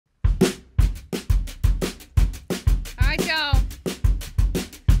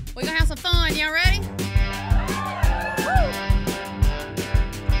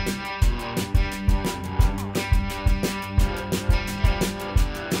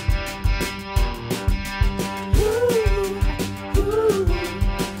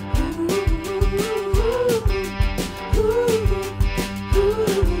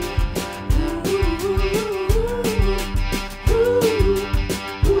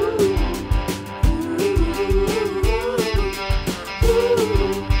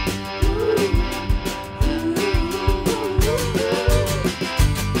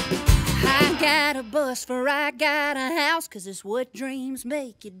'cause it's what dreams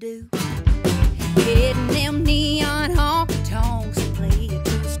make you do. Hitting them neon honky-tonks and play a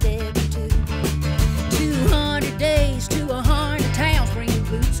two-step too. 200 days to 100 towns, bringing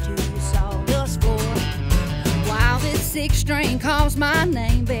boots to the sawdust floor. While this six string calls my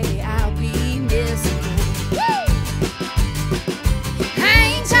name, baby, I'll be missing.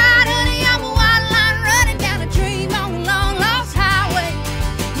 Hang tight, honey, I'm a white line running down a dream on a long lost highway.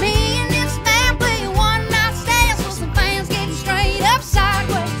 Me and this man playing one night stands with some fans getting straight up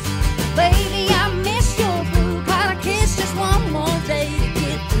sideways. Baby, I miss your blue collar kiss, just one more day to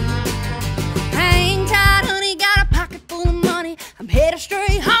get through. Hang tight, honey, got a pocket full of money, I'm headed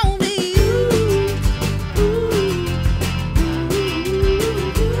straight home to you.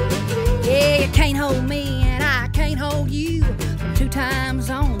 Yeah, you can't hold me and I can't hold you from 2 time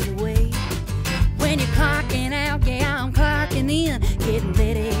zones away. When you're clocking out, yeah, I'm clocking in, getting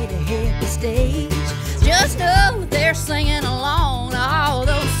ready to hit the stage. Just know they're singing along to all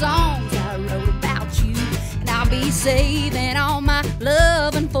those songs I wrote about you, and I'll be saving all my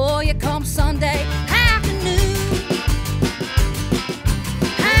loving for you come Sunday afternoon.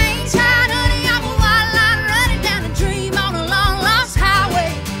 Hang tight, honey, I'm a white line running down a dream on a long lost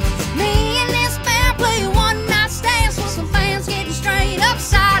highway. Me and this band play one night stands with some fans getting straight up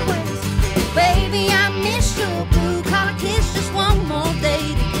sideways. Baby, I miss your blue collar kiss, just one more day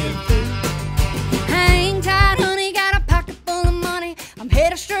to get through. Hang tight, honey, got a pocket full of money, I'm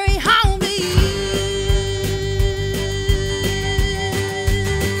headed straight home to you.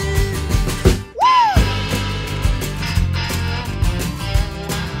 Woo!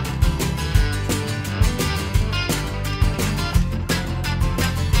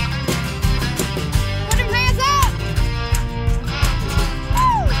 Put them hands up!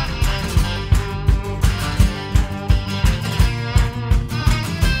 Woo!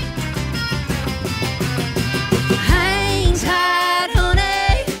 Hang tight,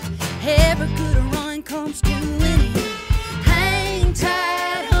 honey, every good run comes to an end. Hang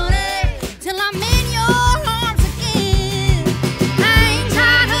tight, honey, till I'm in your arms again. Hang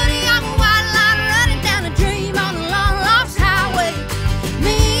tight, honey, I'm a white line running down a dream on a long lost highway.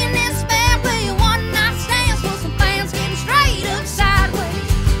 Me and this band playing one night stands with some fans getting straight up sideways.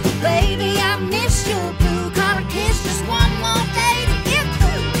 Baby, I miss your blue collar kiss, just one more day to get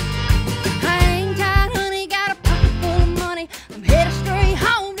through. Hang tight, honey, got a pocket full of money, I'm headed straight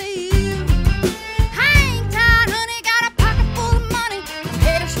home to you. Hang tight, honey, got a pocket full of money, I'm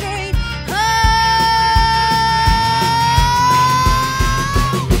headed straight home.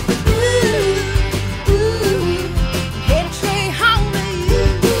 Ooh, ooh, headed straight home to you.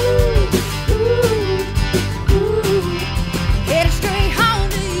 Ooh, ooh, headed straight home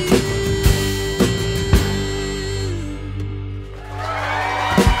to you.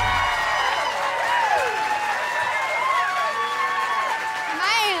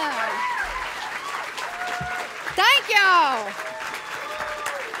 Man, thank y'all.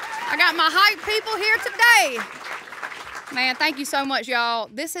 I got my hype people here today. Man, thank you so much, y'all.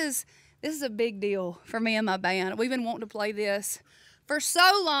 This is a big deal for me and my band. We've been wanting to play this for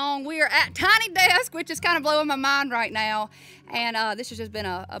so long. We are at Tiny Desk, which is kind of blowing my mind right now. And this has just been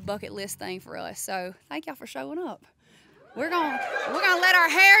a bucket list thing for us. So thank y'all for showing up. We're gonna let our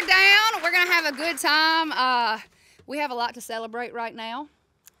hair down. We're gonna have a good time. We have a lot to celebrate right now,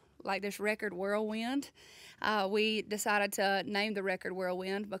 like this record Whirlwind. We decided to name the record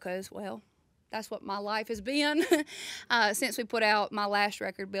Whirlwind because, well, that's what my life has been since we put out my last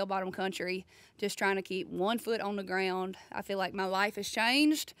record, Bell Bottom Country, just trying to keep one foot on the ground. I feel like my life has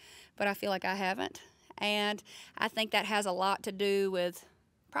changed, but I feel like I haven't. And I think that has a lot to do with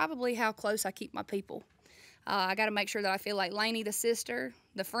probably how close I keep my people. I got to make sure that I feel like Lainey, the sister,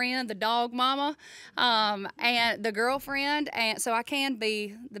 the friend, the dog mama, and the girlfriend, and so I can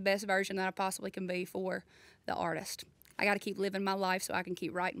be the best version that I possibly can be for the artist. I got to keep living my life so I can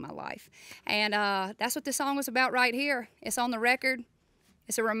keep writing my life. And that's what this song was about right here. It's on the record.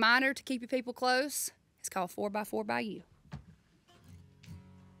 It's a reminder to keep your people close. It's called 4x4 by You.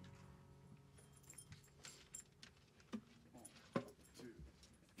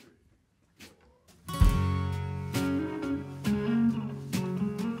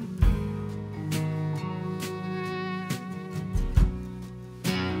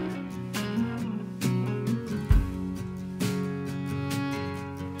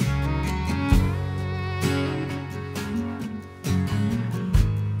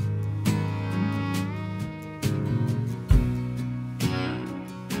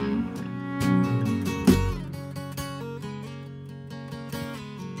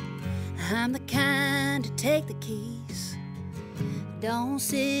 I'm the kind to take the keys. Don't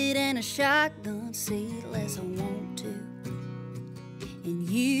sit in a shotgun seat unless I want to. and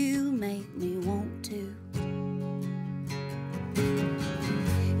you make me want to.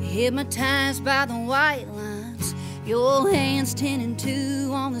 Hypnotized by the white lines, your hands 10 and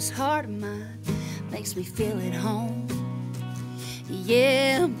 2 on this heart of mine, makes me feel at home.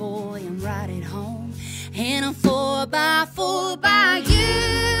 Yeah, boy, I'm right at home. And I'm 4x4 by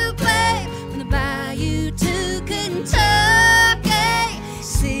you, babe, from the bayou to Kentucky,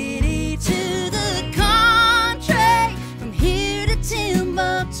 city to the country, from here to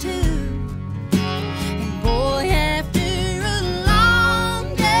Timbuktu. And boy, after a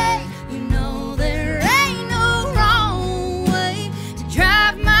long day, you know there ain't no wrong way to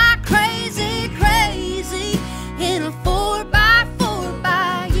drive my crazy, crazy in a 4x4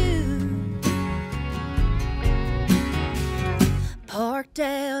 by you. Parked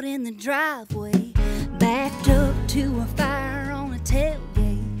out in the driveway, backed up to a fire on a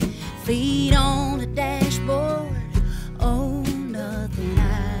tailgate, feet on the dashboard. Oh, nothing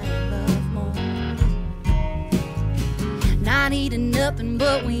I love more. Not eating nothing,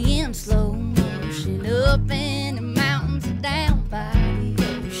 but we in slow motion, up in the mountains and down by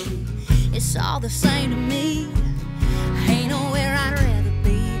the ocean. It's all the same to me. Ain't nowhere I'd rather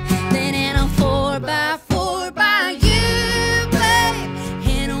be than in a 4x4 by you, babe.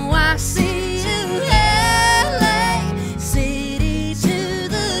 NYC to LA, city to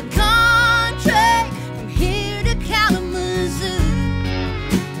the country, from here to Kalamazoo.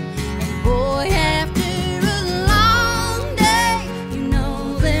 And boy, after a long day, you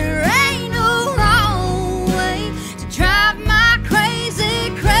know there ain't no wrong way to drive my crazy,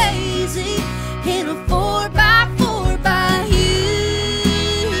 crazy in a 4x4 by you.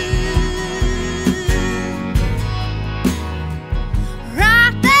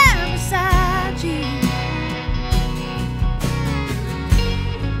 Right there beside you.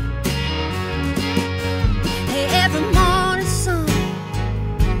 Hey, every morning sun,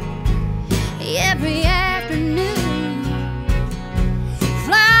 every afternoon,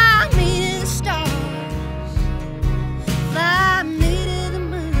 fly me to the stars, fly me to the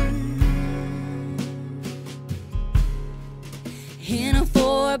moon. In a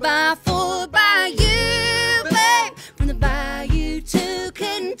 4x4 by you, babe, from the bayou to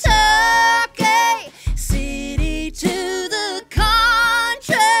Kentucky, city to the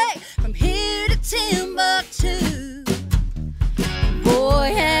country, from here to Timbuktu.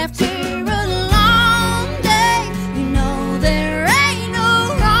 Boy, after a long day, you know there ain't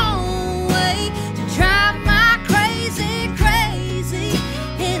no wrong way to drive my crazy, crazy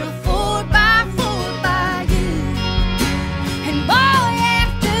in a 4x4 by you. And boy,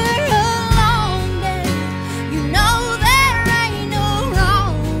 after a long day, you know there ain't no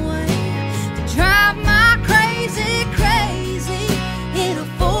wrong way to drive my crazy, crazy in a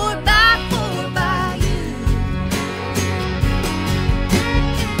 4x4 by you.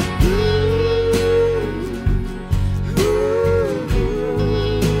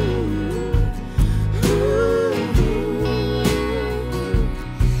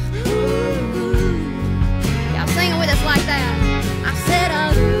 Y'all sing it with us like that. I said,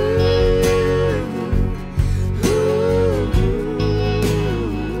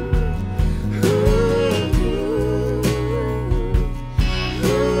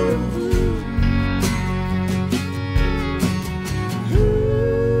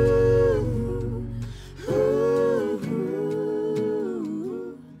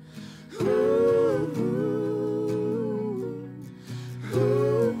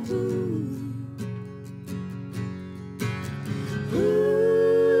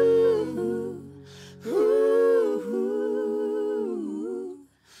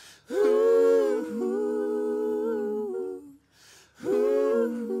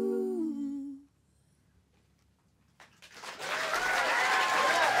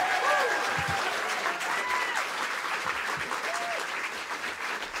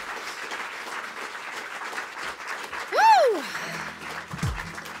 woo!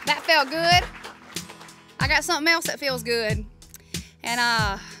 That felt good. I got something else that feels good.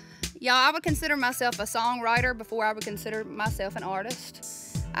 And y'all, I would consider myself a songwriter before I would consider myself an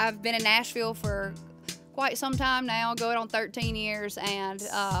artist. I've been in Nashville for quite some time now, going on 13 years, and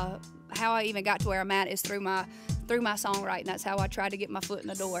how I even got to where I'm at is through my songwriting. That's how I tried to get my foot in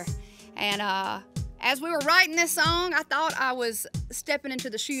the door. And as we were writing this song, I thought I was stepping into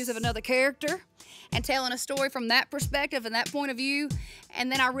the shoes of another character and telling a story from that perspective and that point of view.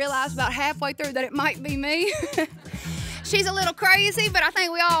 And then I realized about halfway through that it might be me. She's a little crazy, but I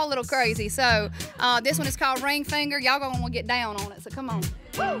think we all a little crazy. So this one is called Ring Finger. Y'all gonna want to get down on it, so come on.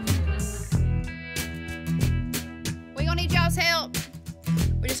 Woo! We're gonna need y'all's help.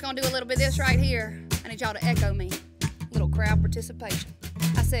 We're just gonna do a little bit of this right here. I need y'all to echo me. A little crowd participation.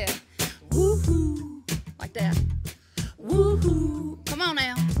 I said, woo-hoo, like that. Woo-hoo. Come on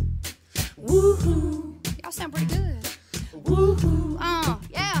now. Woo-hoo. Y'all sound pretty good. Woo-hoo.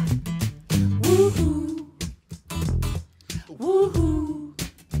 Yeah. Woo-hoo. Woo-hoo.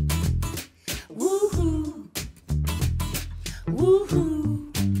 Woo-hoo.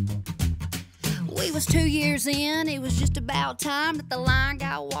 Woo-hoo. We was 2 years in, it was just about time that the line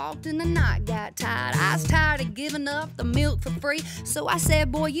got walked and the night got tied. I was tired of giving up the milk for free, so I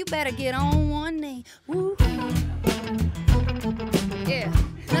said, boy, you better get on one knee. Woo-hoo. Yeah.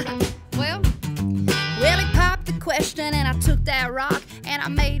 Well, he popped the question and I took that rock and I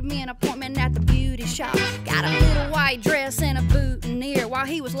made me an appointment at the beauty shop. Got a little white dress and a boutonniere while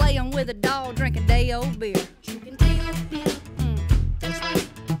he was laying with a doll drinking day-old beer.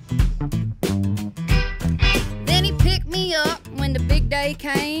 Then he picked me up when the big day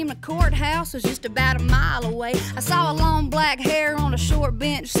came. The courthouse was just about a mile away. I saw a long black hair on a short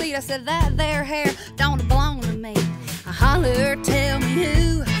bench seat. I said, that there hair don't belong to me. I hollered, tell me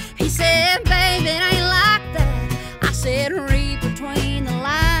who. He said, baby, it ain't like that. I said, read between the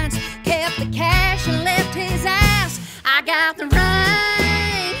lines. Kept the cash and left his ass. I got the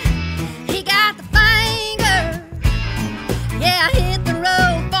ring, he got the finger. Yeah, I hit the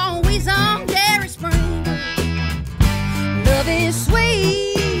road for we on Jerry Springer. Love is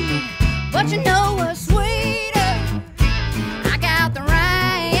sweet, but you know what's sweeter? I got the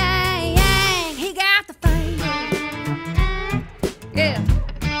ring, he got the finger. Yeah.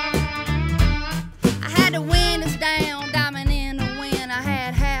 I had the windows down, diamond in the wind. I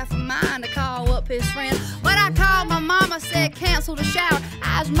had half a mind to call up his friend. But I called my mama, said cancel the shower.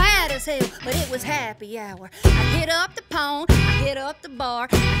 I was mad as hell, but it was happy hour. I hit up the pawn, I hit up the bar,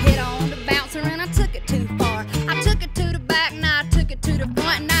 I hit on the bouncer and I took it too far. I took it to the back and I took it to the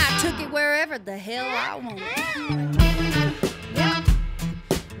front and I took it wherever the hell I wanted.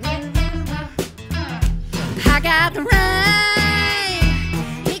 I got the ring,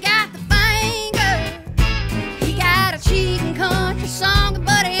 he got the finger. He got a cheating country song,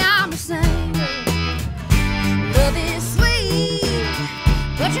 buddy, I'm a singer. Love is sweet,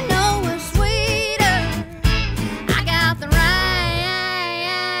 but you know what's sweeter? I got the ring,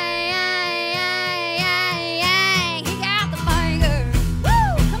 he got the finger.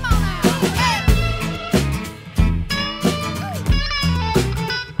 Woo! Come on now. Yeah.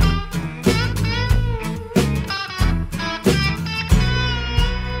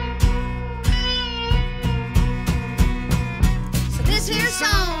 So this here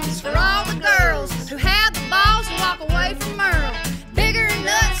song's for all the girls who had the balls to walk away from Earl. Bigger and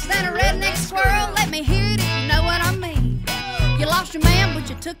nuts than a redneck squirrel. Let me hear it if you know what I mean. You lost your man, but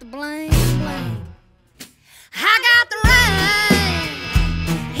you took the blame. I got the ring,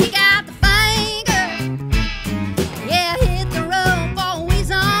 he got the finger. Yeah, hit the road for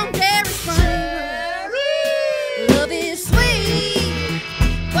we's on Jerry Springer. Love is sweet,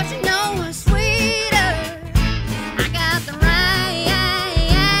 but you know what's sweeter? I got the ring,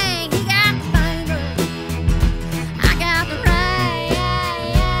 he got the finger. I got the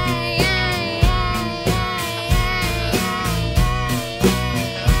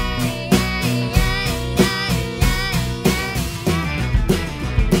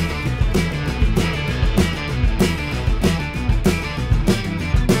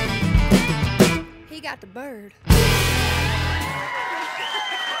He got the bird. Yep.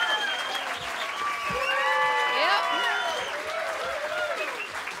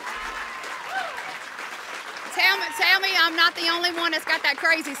 Tell me I'm not the only one that's got that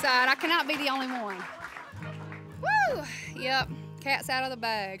crazy side. I cannot be the only one. Woo! Yep. Cat's out of the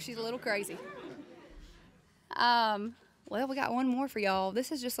bag. She's a little crazy. Well, we got one more for y'all.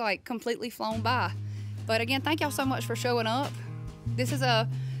 This is just like completely flown by. But again, thank y'all so much for showing up. This is a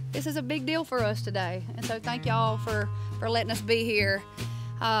big deal for us today. And so thank y'all for letting us be here.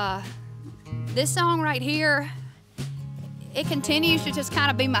 This song right here, it continues to just kind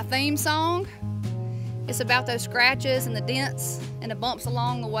of be my theme song. It's about those scratches and the dents and the bumps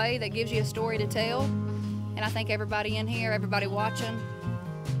along the way that gives you a story to tell. And I think everybody in here, everybody watching,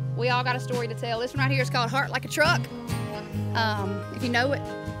 we all got a story to tell. This one right here is called Heart Like a Truck. If you know it,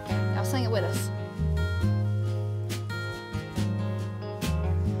 y'all sing it with us.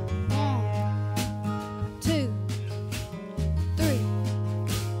 1, 2, 3,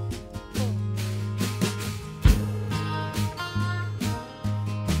 4.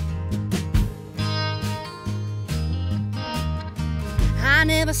 I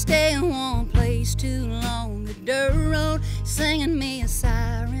never stay in one place too long. The dirt road singing me a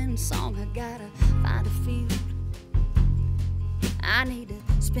siren song. I gotta find a field. I need to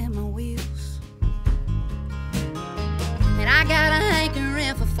spin my wheels. And I got a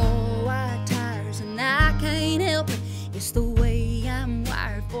hankering for 4 white tires, and I can't help it. It's the way I'm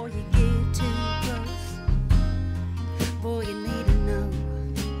wired. Before you get too close, boy, you need to know.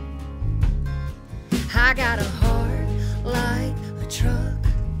 I got a heart like a truck.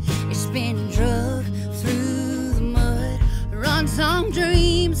 It's been drugged through the mud, runs on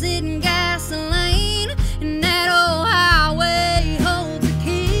dreams and gasoline, and that old highway holds a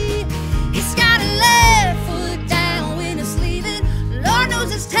key. It's got a left foot down when it's leaving. Lord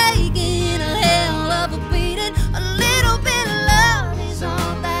knows it's taking a hell of a beating. A little bit of love is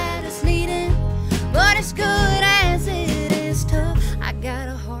all that it's needing, but it's good as it is tough. I got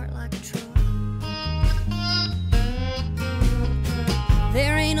a heart like a truck.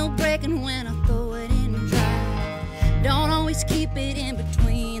 There ain't no breaking when I throw it in drive. Don't always keep it in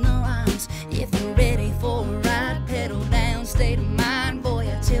between the lines. If you're ready for a ride, pedal down, state of mind. Boy,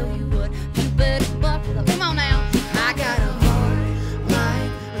 I tell you what, you better buckle up. Come on now. I got a heart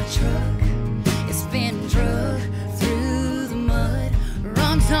like a truck. It's been drugged through the mud,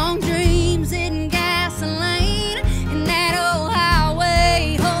 runs on dreams and gasoline, and that old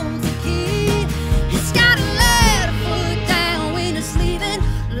highway holds the key. It's got a left foot down when it's leaving.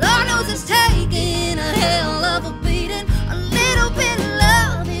 Lord knows it's taking a hell of a beating. A little bit of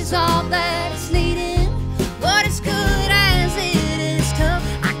love is all that it's needing, but it's good as it is tough.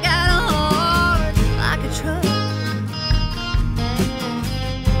 I got a heart like a truck.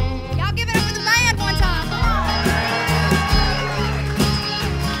 Y'all give it up for the band one time.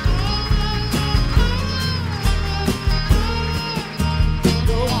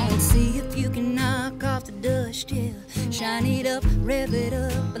 Go on, see if you can knock off the dust, yeah. Shine it up, rev it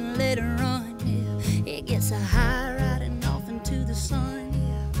up, and let it run, yeah. It gets a high riding off into the sun,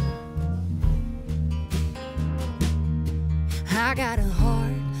 yeah. I got a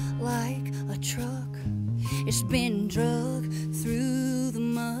heart like a truck. It's been drugged through the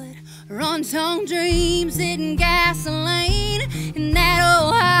mud, runs on dreams and gasoline, and that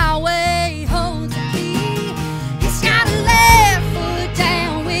old highway holds the key. It's got a left foot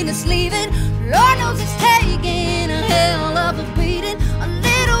down when it's leaving. Lord knows it's taking a hell of a beating. A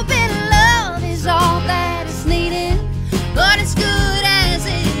little bit of love is all that it's needing, but it's good as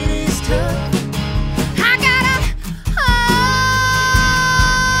it is tough. I got a heart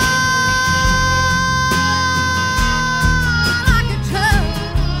like a truck.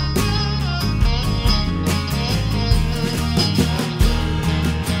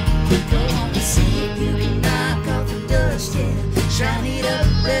 Go on and see if you can knock off the dust, yeah. Shine it up,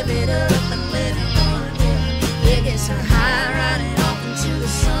 rev it up, and let it run, yeah. It gets a high riding off into the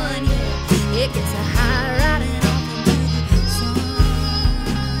sun, yeah. It gets a high riding off into the sun.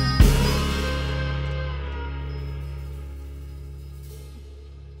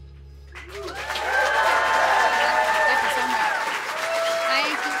 Thank you so much. Thank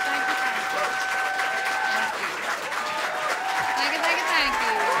you, thank you, thank you. Thank you. Thank you, thank you, thank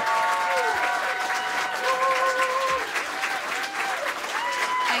you.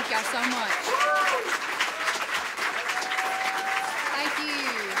 Thank y'all so much. Thank you.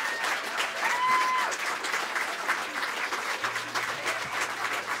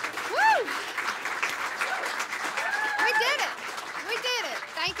 Woo! We did it. We did it.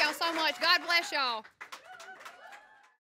 Thank y'all so much. God bless y'all.